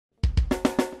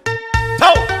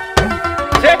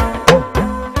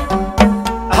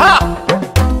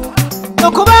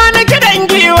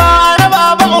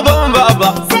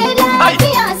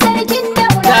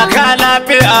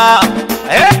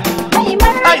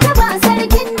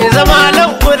zama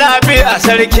lau lafiya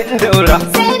sarkin daura.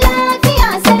 Sai lafiya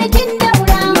sarkin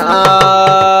daura. Na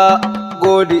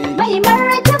gode. Mai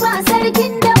martaba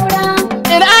sarkin daura.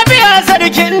 Lafiya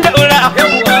sarkin daura.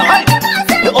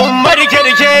 Umar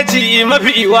kirkeci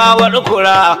mafi wawar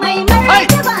kura. Mai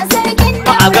martaba sarkin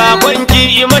daura. A ga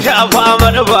kwanki mashafa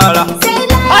madabara. Sai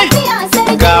lafiya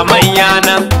sarkin ga manya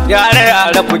nan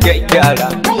yare ku gyaggyara.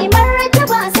 Mai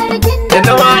martaba sarkin Da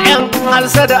daura. nawa 'yan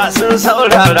halsada sun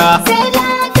saurara. Sai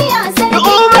lafiya sarkin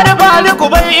Umar bani ku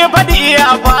bai faɗi ya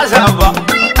fasa ba.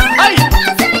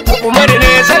 Umar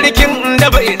ne sarkin da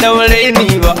bai daure ni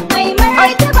ba. Mai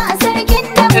martaba sarkin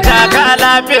daura. Ta ka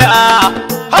lafiya.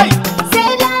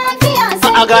 Sai lafiya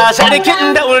A ga sarkin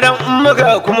dauran muka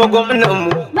kuma gwamnan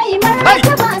mu. Mai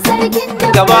martaba sarkin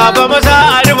daura. Gaba ba masa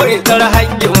bai tsara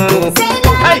haƙƙin mu. Sai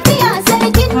lafiya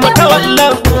sarkin daura.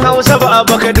 Matawallan Hausa ba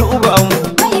baka duba mu.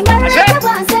 Mai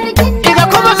martaba sarkin daura. Iga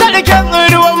kuma sarkin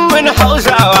ruwan mu na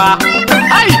Hausawa.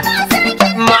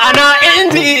 Ma'ana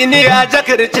injiniya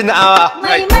jakar cinawa.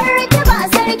 Mai martaba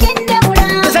sarkin daura.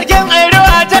 Sarkin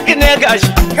ruwa jak ne gashi.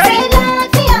 Sai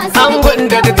lafiya An sarkin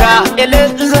gwanda ta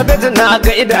Elizabeth na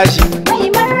gaida shi. Mai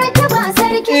martaba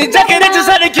sarkin Jakar ci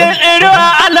sarkin ruwa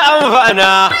ala amfana.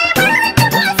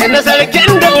 Na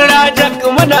sarkin daura jak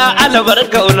muna alabar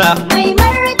kauna. Mai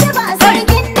martaba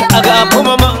sarkin daura. Aga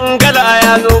kuma mangala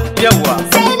ya zo yawa.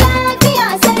 Sai lafiya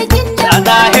sarkin A daura.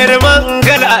 zahir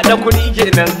mangala da kuɗi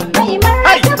kenan. Mai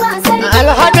martaba sarkin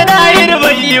Alhaji na yi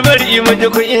bai bari mu ji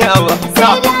kunya ba.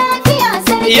 Sai lafiya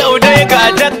sarkin Yau dai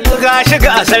ga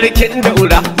shiga sarkin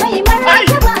daura. Mai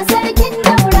martaba sarkin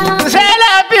daura. Sai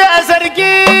lafiya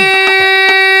sarki.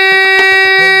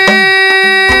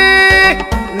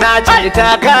 Na ce ta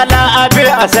ka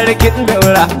lafiya sarkin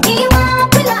daura. Iwa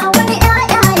kulawar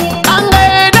ƴaƴaye. An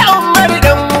gaida Umar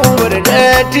dan Umar da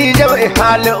tije mai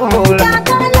halin mura.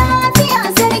 Taka lafiya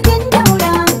sarkin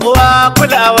daura. Wa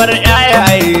kulawar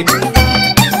yayaye.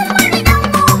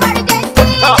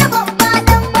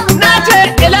 Na ce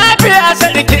lafiya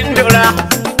sarkin daura.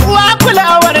 Wa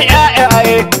kulawar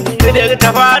yayaye. Da ta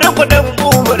faru kudan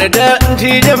Umar da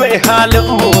tije mai halin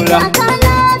mura.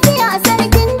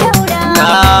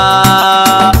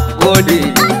 Na gode.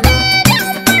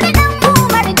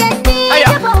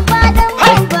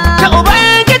 Ta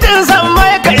ubangijin san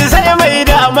mai kai sai mai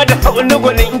dama da wani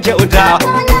gwanin kyauta.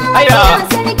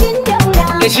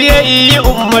 Da shi ya yi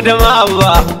umma da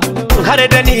ma'abba har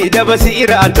da ni da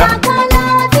basira ta.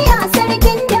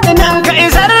 Nan ka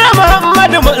isar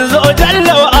Muhammadu manzo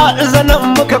jalla wa zanen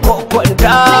muka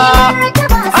kwakwanta.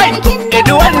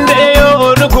 Idu wanda ya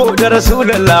yi ruku da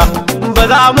Rasulallah ba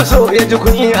za mu so ya ji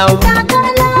kunya ba.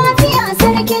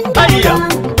 Ayya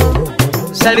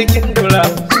sarkin dura.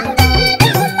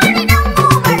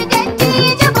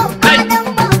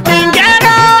 In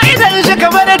gyara idan shi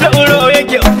kamar da uro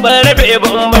yake ba rabe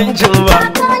bambancin ba.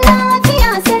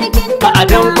 A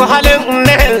dan ku halin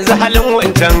na yanzu halin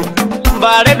wancan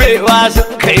ba rabewa sun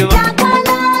kai ba.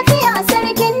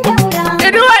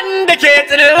 Idu wanda ke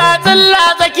tsilla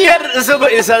tsakiyar su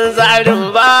bai san tsarin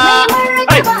ba.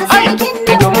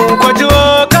 Idu mun kwajiwo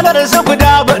kalar su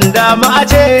guda ban dama a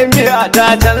ce miya ta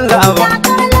canza ba.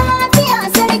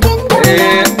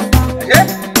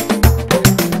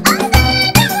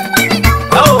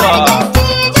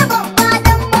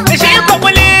 Shi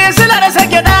kwakwuli silar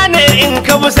sake ne in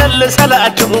ka musalli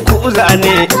salatin kuza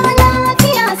ne.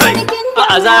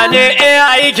 A zane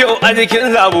ya yi kyau a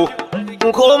jikin zabo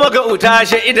ko magauta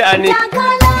shaida ne.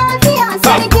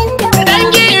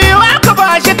 Dangi waka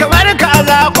ba shi kamar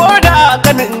kaza ko da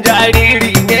ganin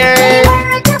jariri ne.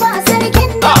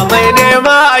 A mai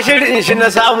nema a shirin shi na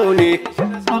samu ne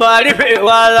ba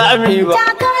rufewa za mu yi ba.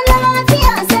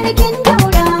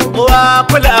 Wa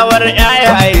kulawar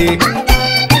yayaye.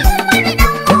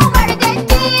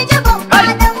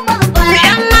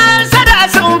 Yan sada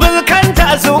sun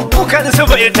bulkanta su kukansu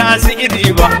bai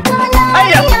tasiri ba.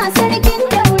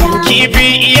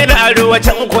 Kifi yana ruwa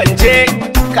can kwance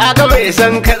kaga bai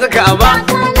san kazaka ba.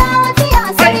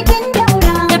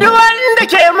 Duk wanda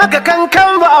ke maka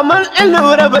kankan ba man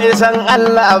lura bai san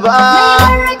Allah ba.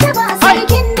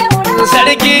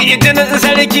 Sarki idinin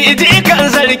sarki jikan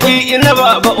sarki ina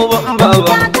baba uban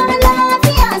baba.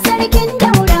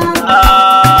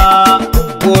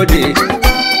 Gode.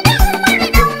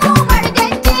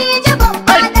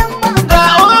 Ga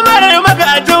Umar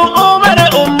magajin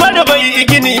Umar bai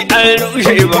gini an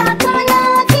rushe ba.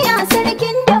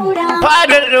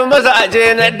 Fadar mazaje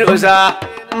na dosa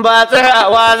ba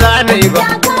tsayawa za na yi ba.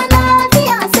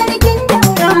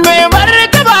 Mai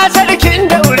martaba sarkin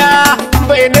daura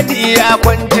bai nadi ya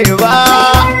kwance ba.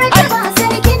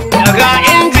 Daga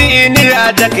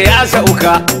injiniya daga ya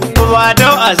sauka ba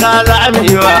don asa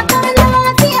zamewa. Taka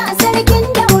lafiya sarkin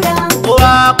daura.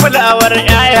 Uwa kulawar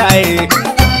yayaye.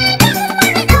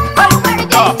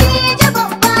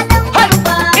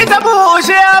 Ita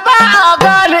bushe ba a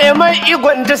gane mai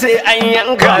igonta sai an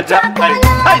yanka ta.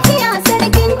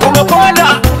 Kuma koda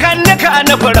kan nika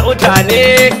na farauta ne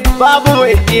babu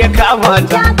mai iya kama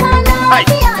ta.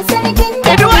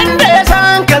 Idu wanda ya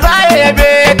san ka za ya yabe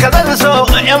ka zan so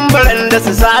yan baran da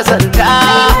su sasanta.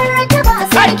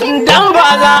 Dan ba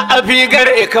za a fi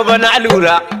gare ka ba na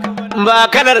lura ba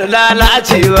kalar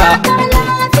lalacewa.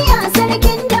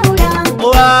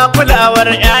 Uwa kulawar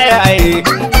yayaye.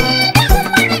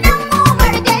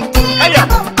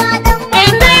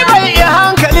 In dai bai iya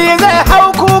hankali zai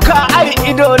hau kuka ai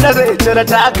ido na zai cire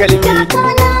takalmi.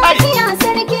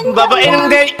 Baba in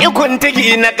dai ikun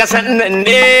tigi na kasan nan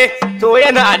ne to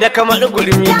yana da kamar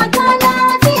gurmi.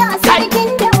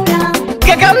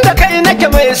 Kakam da kai nake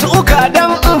mai suka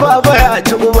dan baba ya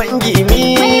ci uban gimi.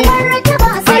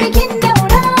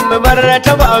 Mai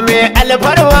martaba mai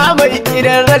alfarma mai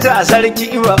idan raja sarki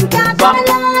ba.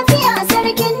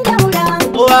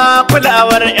 Uwa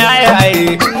kulawar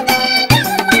yayaye.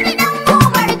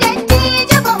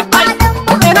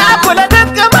 Ina kula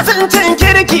daga masancin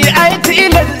kirki ai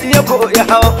tilas ya koya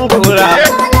hawan gora.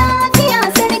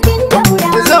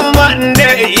 Zama da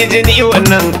izini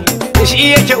wannan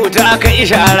shi ya kyauta aka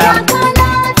ishara.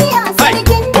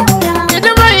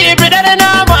 Ita mai bidar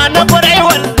nama na kurai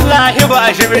wallahi ba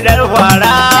shi bidar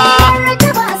fara.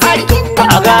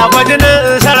 A gaba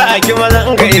jinin saraki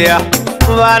mazan gayya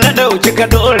ba na ɗauki ka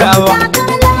ɗora ba.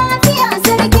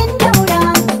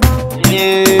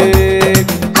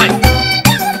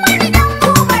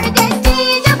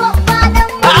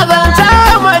 A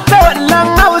zanta mata wallan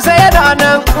Hausa yana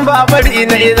nan ba bari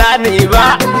na izani ba.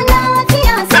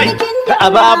 A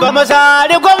baba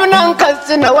masari gwamnan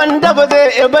Katsina wanda ba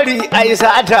zai bari a yi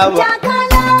sata ba.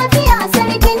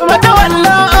 Mata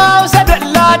wallan Hausa da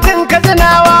Latin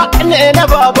Katsinawa ne na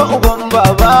baba uban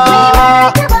baba.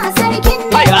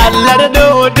 Ai Allah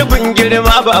da dubin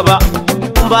girma baba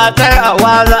ba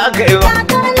tsayawa za ka yi ba.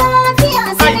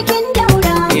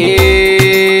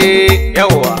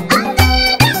 Yawwa.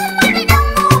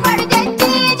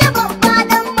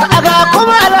 Aga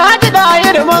kuma Alhaji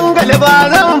Dahir Mangal ba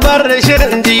zan bar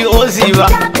shirin DOC ba.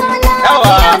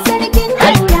 Yawa.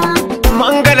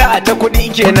 Mangala ta kuɗi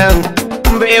kenan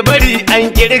bai bari an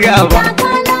kirga ba.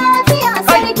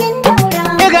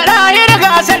 Daga Dahir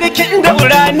ga sarkin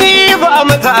daura ni ba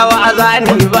matsawa a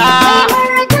zani ba.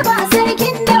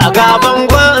 A gaban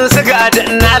gwan suga da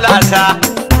na lasa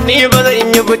ni ba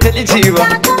zan yi butulci ba.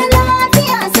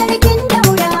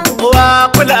 Uwa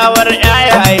kulawar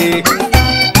yayaye.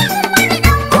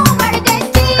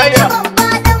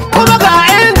 Kuma ga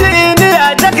injiniya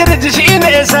ta kirji shi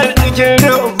ne sarkin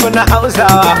rubu na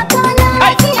Hausawa.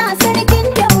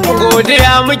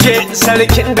 Godiya muke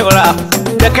sarkin daura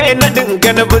da kai na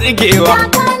dinga na burgewa.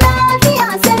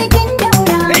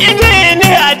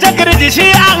 Injiniya ta kirji shi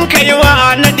an kai wa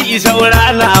naɗi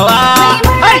sauranawa.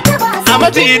 A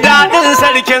mace daɗin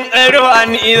sarkin ruwa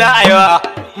ni za a yi wa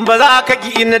ba za ka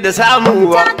gina da samu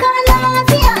ba.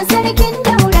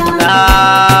 Na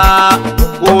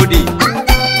gode.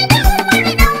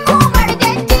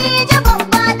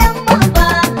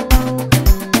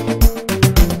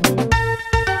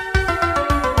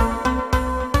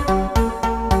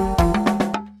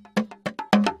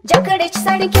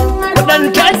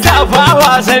 Kudan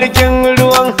tattafawa sarkin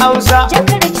ruwan Hausa.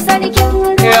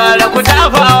 Yara ku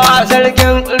tafawa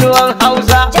sarkin ruwan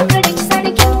Hausa.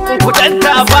 Ku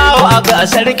tattafawa ga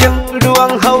sarkin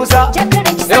ruwan Hausa.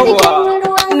 Yawwa.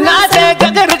 Na sai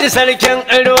gagarji sarkin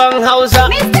ruwan Hausa.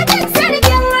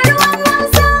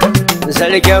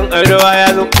 Sarkin ruwa ya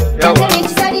zo. Yawwa.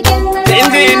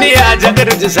 Injiniya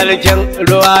jagarji sarkin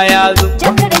ruwa ya zo.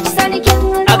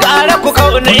 A ƙara ku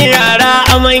kauna yara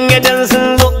a manyan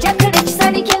sun zo.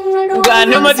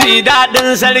 Gani maji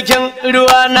daɗin sarkin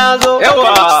ruwa na zo.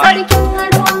 Yawa.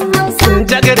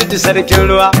 Jagarji sarkin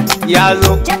ruwa ya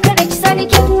zo.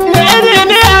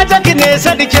 Injiniya jaki ne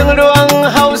sarkin ruwan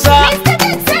Hausa.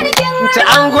 Ta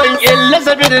angon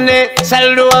Elizabeth ne sar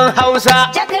ruwan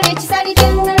Hausa.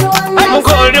 Mun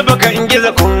kori bakan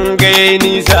gizo kun gaye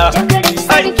nisa.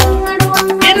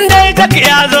 Inda jaki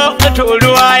ya zo to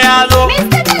ruwa ya zo.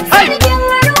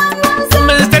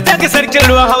 Mr. Jaki sarkin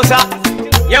ruwan Hausa.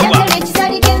 Yawa.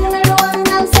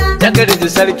 Jagarji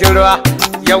sarkin ruwa.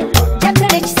 Yawa.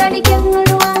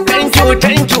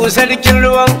 Thank you sarkin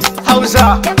ruwan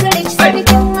Hausa.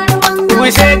 We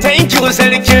say thank you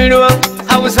sarkin ruwan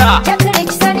Hausa.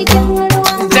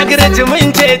 Jagarji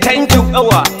mun ce thank you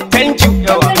yawa. Thank you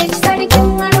yawa.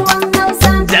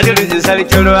 Jagarji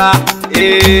sarkin ruwa.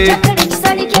 Jakarici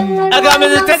sarkin ruwa. Aga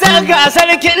ta zaga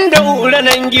sarkin Daura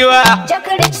nan giwa.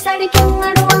 Jakarici sarkin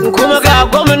ruwa. Kuma ga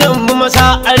gwamnan mu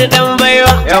masa ardan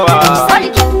baiwa. Yawa.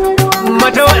 Sarkin ruwa.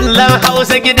 Mata wallan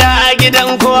Hausa gida a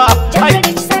gidan kowa.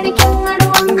 Jakarici sarkin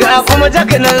ruwa. Ga kuma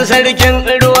jakanan sarkin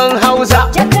ruwan Hausa.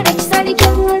 Jakarici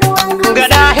sarkin ruwa. Ga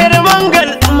dahir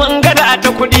mangada ta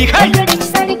kuɗi kai. Jakarici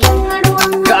sarkin ruwa.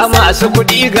 Ga masu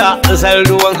kuɗi ga san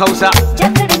ruwan Hausa.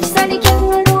 Jakarici sarkin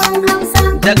ruwa.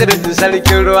 Jakarici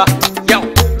sarkin ruwa. Yau.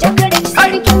 Jakarici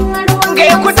sarkin ruwa.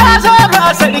 Gai ku taso ga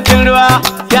sarkin ruwa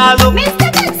ya zo. Mr.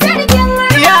 Jack sarkin ruwa.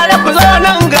 Yara ku zo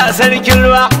nan ga sarkin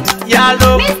ruwa ya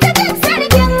zo. Mr. Jack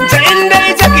sarkin ruwa. Ta inda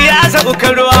ya sauka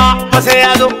ruwa masa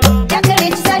ya zo.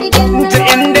 Jakarici sarkin ruwa. Ta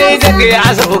inda ya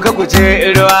sauka ku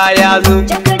ce ruwa ya zo.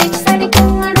 Jakarici sarkin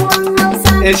ruwan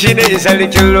Hausa. Shi ne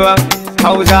sarkin ruwan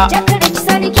Hausa. Jakarici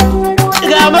sarkin ruwa.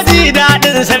 Ga maji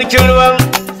daɗin sarkin ruwan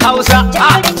Hausa.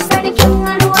 Jakarici sarkin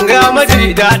ruwa. Ga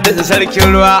maji daɗin sarkin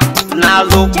ruwa na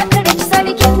zo. Jakarici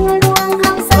sarkin ruwan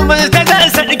Hausa. Mr.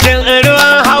 sarkin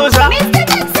ruwan Hausa. Mr.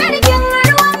 Jack sarkin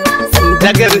ruwan Hausa.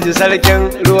 Jakarici sarkin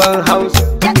ruwan Hausa.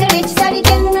 Jakarici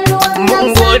sarkin ruwan Mun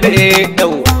Hausa. gode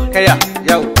yau kaya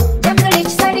yau.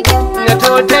 Jakarici sarkin Na to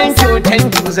ruwan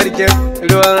thank you sarkin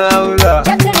ruwan Hausa.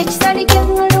 Jakarici sarkin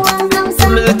ruwan Hausa.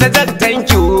 Mr. Jack thank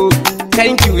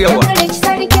you yawa. Jakarici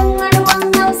sarkin ruwan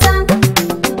Hausa.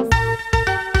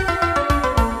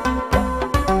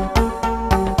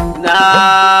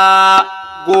 Na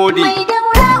gode. Mai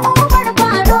Daura Umar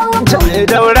Faruk. Mai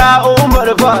Daura Umar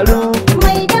Faruk.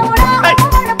 Mai Daura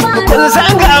Umar Faruk. Kun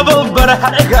san ga babbar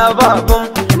har ga baban.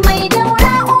 Mai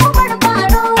Daura Umar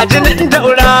Faruk. A jinin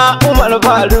Daura Umar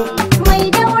Faruk. Mai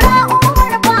Daura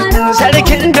Umar Faruk.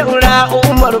 Sarkin Daura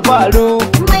Umar Faruk.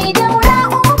 Mai Daura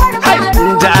Umar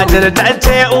Faruk.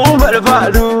 Jajirtacce Umar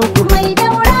Faruk. Mai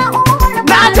Daura Umar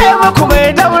Na Faruk. ce muku mai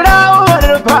Daura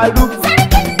Umar Faruk.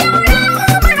 Sarkin Daura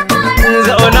Umar Faruk.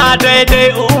 Zauna daidai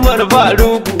Umar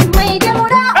Faruk. Mai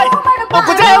Daura Umar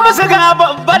Ku je Faruk. musu ga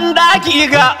babban daki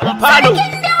ga falo.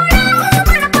 Sarkin Daura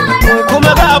Umar Faruk.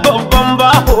 Kuma ga babban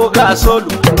baho ga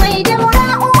solo. Mai Daura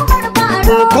Umar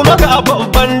Faruk. Kuma ga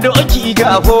babban doki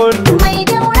ga folo. Mai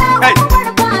Daura Umar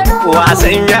Faruk.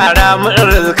 Wasan yara mun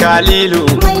Kalilu.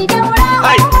 Mai Daura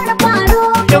Ai. Umar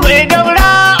Faruk. Mai Daura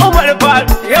Umar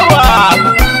Faruk. Yawa.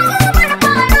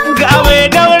 Ga mai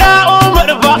Daura Umar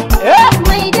Faruk.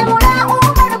 Mai Daura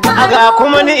Umar Faruk. Ga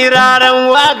kuma ni iraran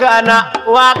waga na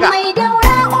waka. Mai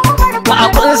Daura Umar Ba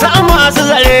Faruk. kun san masu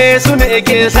zare su ne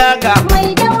ke saka. Mai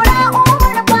Daura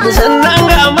Umar Faruk. Sannan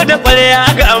ga mata ƙwarya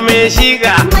ga mai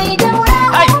shiga. Mai Daura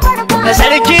Ai. Umar Faruk.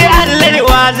 Sarki Allah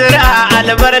wazira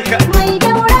albarka. Mai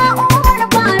Daura Umar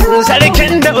Faruk.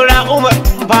 Sarkin Daura Umar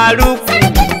Faruk.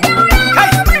 Sarkin Daura Kai.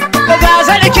 Umar Faruk. Ga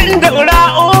sarkin Daura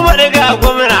Umar ga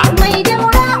gwamna. Mai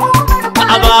Daura Umar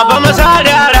A Faruk. baba masa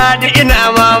da radi ina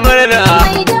ma murna.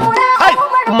 Mai Daura Hai.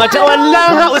 Umar Mace Faruk.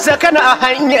 wallan Hausa kana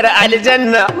hanyar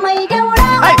aljanna. Mai Daura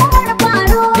Hai. Umar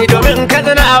Faruk. Domin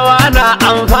kadanawa na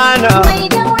amfana. Mai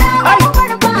Daura Hai.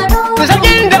 Umar Faruk.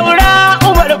 Sarkin Daura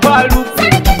Umar Faruk.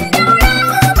 Sarkin Daura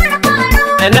Umar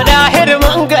Faruk. Na dahir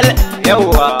mangal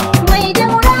yawa. Mai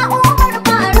Daura Umar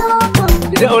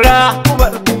Faruk. Daura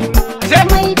Umar. Sai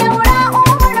Mai Daura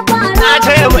Umar Faruk. na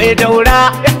ce mai Daura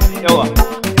yawa.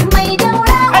 Mai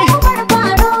Daura Ai. Umar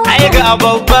Faruk. Ai ga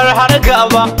babbar har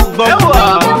gaba Mai yawa.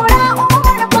 Daura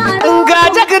Umar Faruk. Ga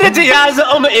jakirji ya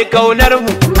zo mai kaunar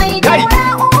mu. Mai Kai.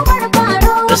 Daura Umar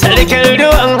Faruk. Sarkin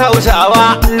ruwan Hausawa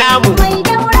namu. Mai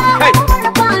Daura Kai.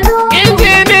 Umar Faruk.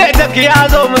 Injiniya jak ya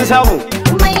zo mun samu.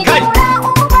 Mai Kai. Daura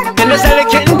Umar Da na Faruk.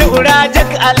 sarkin Daura jak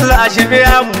Allah shi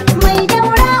biya mu. Mai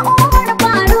Daura Umar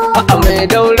Faruk. A mai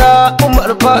Daura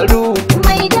Umar Faruk.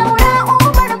 Mai Daura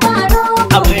Umar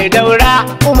Faruk. A mai Daura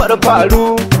Umar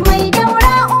Faruk. Mai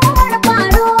Daura Umar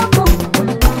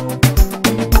Faruk.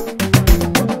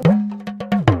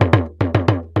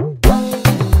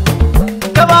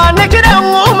 Gaba na gidan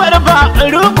Umar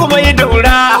Faruk mai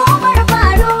Daura. Umar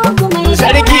Faruk. Mai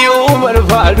Sarki Umar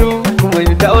Faruk mai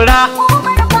Daura.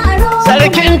 Umar Faruk.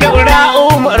 Sarkin Daura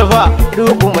Umar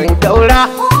Faruk mai Daura.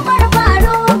 Umar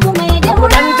Faruk. Mai Daura.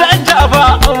 Dan jajjaba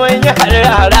mai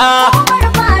harara. Umar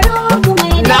Faruk.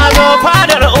 Mai Na zo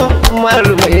fadar Umar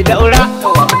mai Daura.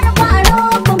 Umar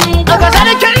Faruk. Mai Daga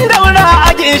sarkin Daura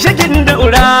a ginshikin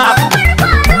Daura.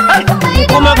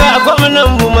 Kuma ga gwamnan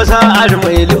mu masa'ar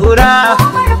mai lura.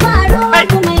 Umar Faruk. Mai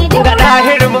Ga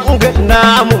ɗahir mun ga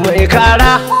namu mai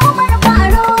kara. Umar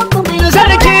Faruk. Mai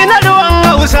Sarki na ruwan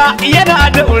Hausa yana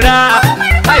Daura.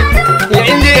 Ya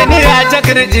injiniya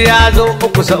jakirji ya zo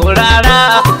uku saurara.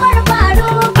 Umar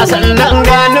Faruk. A sannan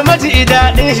gani maji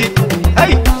daɗin shi.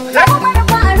 Umar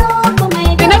Faruk.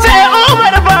 Mai Ina ce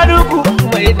Umar Faruku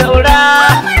daura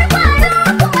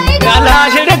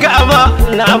kalashi daga ama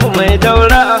namu mai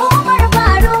daura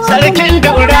sarkin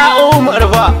daura Umar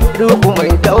Faruk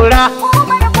mai daura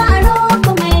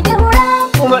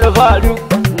Umar Faruk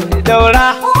mai daura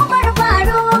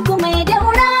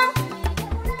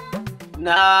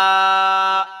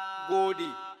na gode.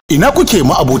 Ina kuke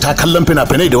ma'abota kallon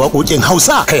fina-finai da waƙoƙin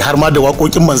Hausa kai har ma da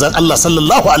waƙoƙin manzon Allah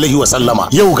sallallahu alaihi wa sallama.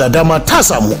 Yau ga dama ta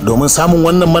samu domin samun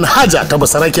wannan manhaja ta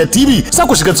Basarakiya TV sai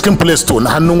ku shiga cikin Play Store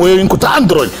na hannun wayoyinku ta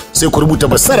Android sai ku rubuta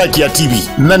Basarakiya TV.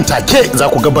 Nan take za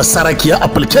ku ga Basarakiya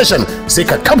application sai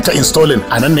ka kamta installing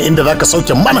a nan ne inda za ka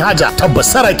sauke manhaja ta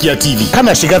Basarakiya TV.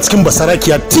 Kana shiga cikin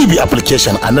Basarakiya TV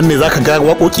application a nan ne za ka ga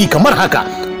waƙoƙi kamar haka.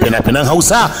 Fina-finan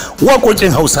Hausa, waƙoƙin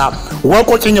Hausa,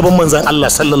 waƙoƙin yabon manzan Allah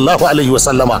sallallahu alaihi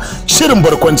wasallama, shirin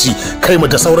barkwanci, kai mu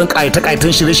da sauran ƙayata-ƙayatan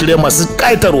shirye-shirye masu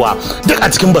ƙayatarwa duk a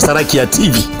cikin Basarakiya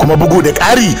TV. Kuma bugu da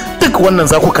ƙari duk wannan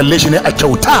za ku kalle shi ne a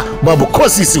kyauta babu ko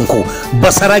sisin ku.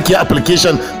 Basarakiya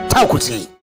application ta ku ce.